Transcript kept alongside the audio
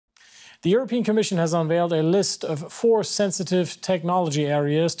The European Commission has unveiled a list of 4 sensitive technology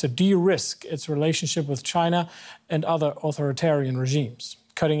areas to de-risk its relationship with China and other authoritarian regimes.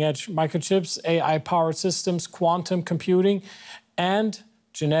 Cutting-edge microchips, AI-powered systems, quantum computing, and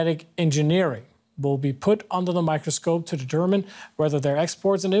genetic engineering will be put under the microscope to determine whether their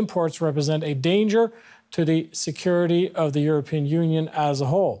exports and imports represent a danger to the security of the European Union as a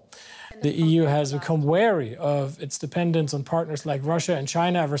whole. The EU has become wary of its dependence on partners like Russia and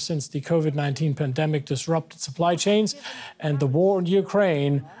China ever since the COVID-19 pandemic disrupted supply chains and the war in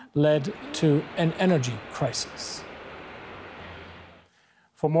Ukraine led to an energy crisis.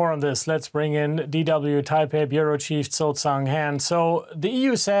 For more on this, let's bring in DW Taipei Bureau Chief Zhou Tsang-Han. So the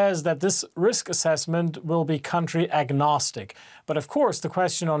EU says that this risk assessment will be country agnostic. But of course, the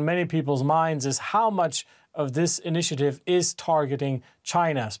question on many people's minds is how much of this initiative is targeting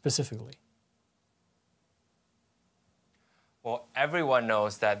China specifically? Well, everyone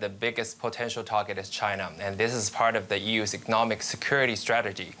knows that the biggest potential target is China, and this is part of the EU's economic security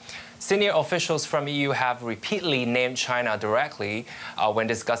strategy. Senior officials from EU have repeatedly named China directly when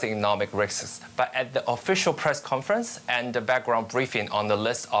discussing economic risks. But at the official press conference and the background briefing on the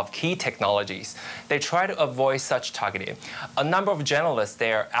list of key technologies, they try to avoid such targeting. A number of journalists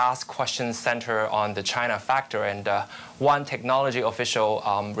there asked questions centered on the China factor, and one technology official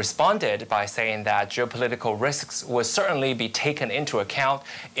responded by saying that geopolitical risks would certainly be taken into account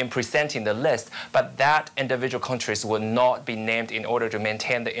in presenting the list, but that individual countries would not be named in order to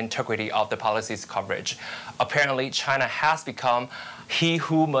maintain the integrity of the policy's coverage. Apparently, China has become he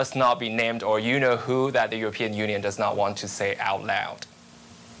who must not be named, or you know who, that the European Union does not want to say out loud.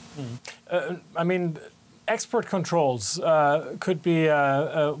 I mean, export controls could be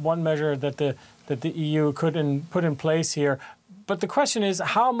one measure that the EU could put in place here. But the question is,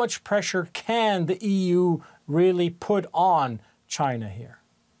 how much pressure can the EU really put on China here?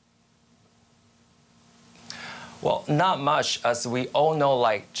 Well, not much, as we all know,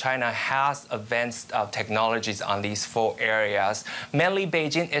 like China has advanced technologies on these 4 areas. Mainly,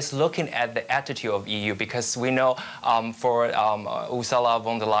 Beijing is looking at the attitude of EU, because we know for Ursula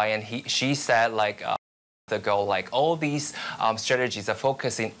von der Leyen, she said ago, like all these strategies are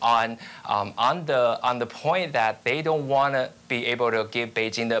focusing on the point that they don't want to be able to give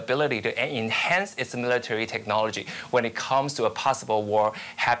Beijing the ability to enhance its military technology when it comes to a possible war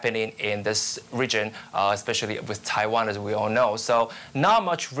happening in this region, especially with Taiwan, as we all know. So not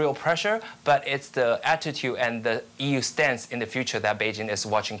much real pressure, but it's the attitude and the EU stance in the future that Beijing is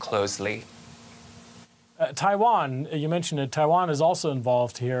watching closely. Taiwan, you mentioned it, Taiwan is also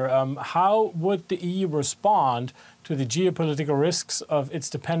involved here. How would the EU respond to the geopolitical risks of its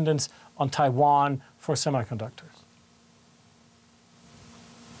dependence on Taiwan for semiconductors?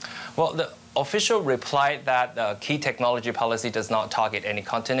 Well, the official replied that the key technology policy does not target any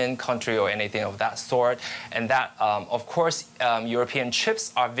continent, country, or anything of that sort, and that, of course, European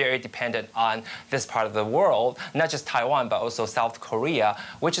chips are very dependent on this part of the world, not just Taiwan, but also South Korea,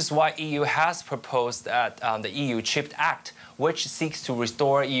 which is why EU has proposed that the EU Chip Act, which seeks to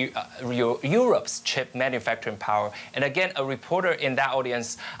restore Europe's chip manufacturing power. And again, a reporter in that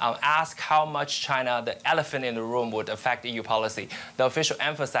audience asked how much China, the elephant in the room, would affect EU policy. The official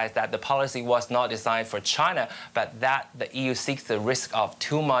emphasized that the policy was not designed for China, but that the EU seeks the risk of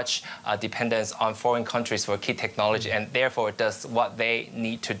too much dependence on foreign countries for key technology, and therefore does what they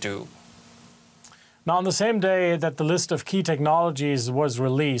need to do. Now, on the same day that the list of key technologies was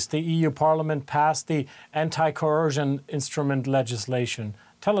released, the EU Parliament passed the anti-coercion instrument legislation.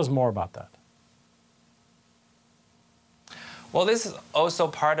 Tell us more about that. Well, this is also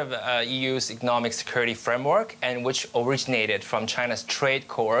part of the EU's economic security framework, and which originated from China's trade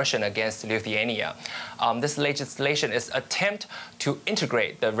coercion against Lithuania. This legislation is an attempt to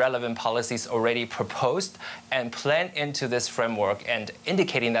integrate the relevant policies already proposed and planned into this framework, and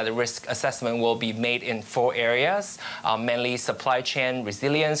indicating that the risk assessment will be made in 4 areas, mainly supply chain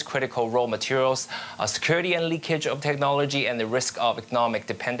resilience, critical raw materials, security and leakage of technology, and the risk of economic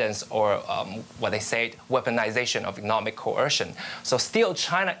dependence, or what they say, weaponization of economic coercion. So still,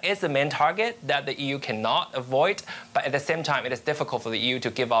 China is the main target that the EU cannot avoid, but at the same time, it is difficult for the EU to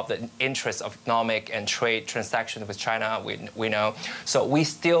give up the interests of economic and trade transactions with China, we know. So we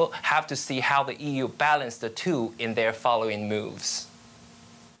still have to see how the EU balance the two in their following moves.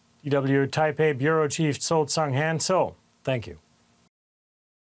 DW Taipei Bureau Chief Zhou Tsang-Han. So, thank you.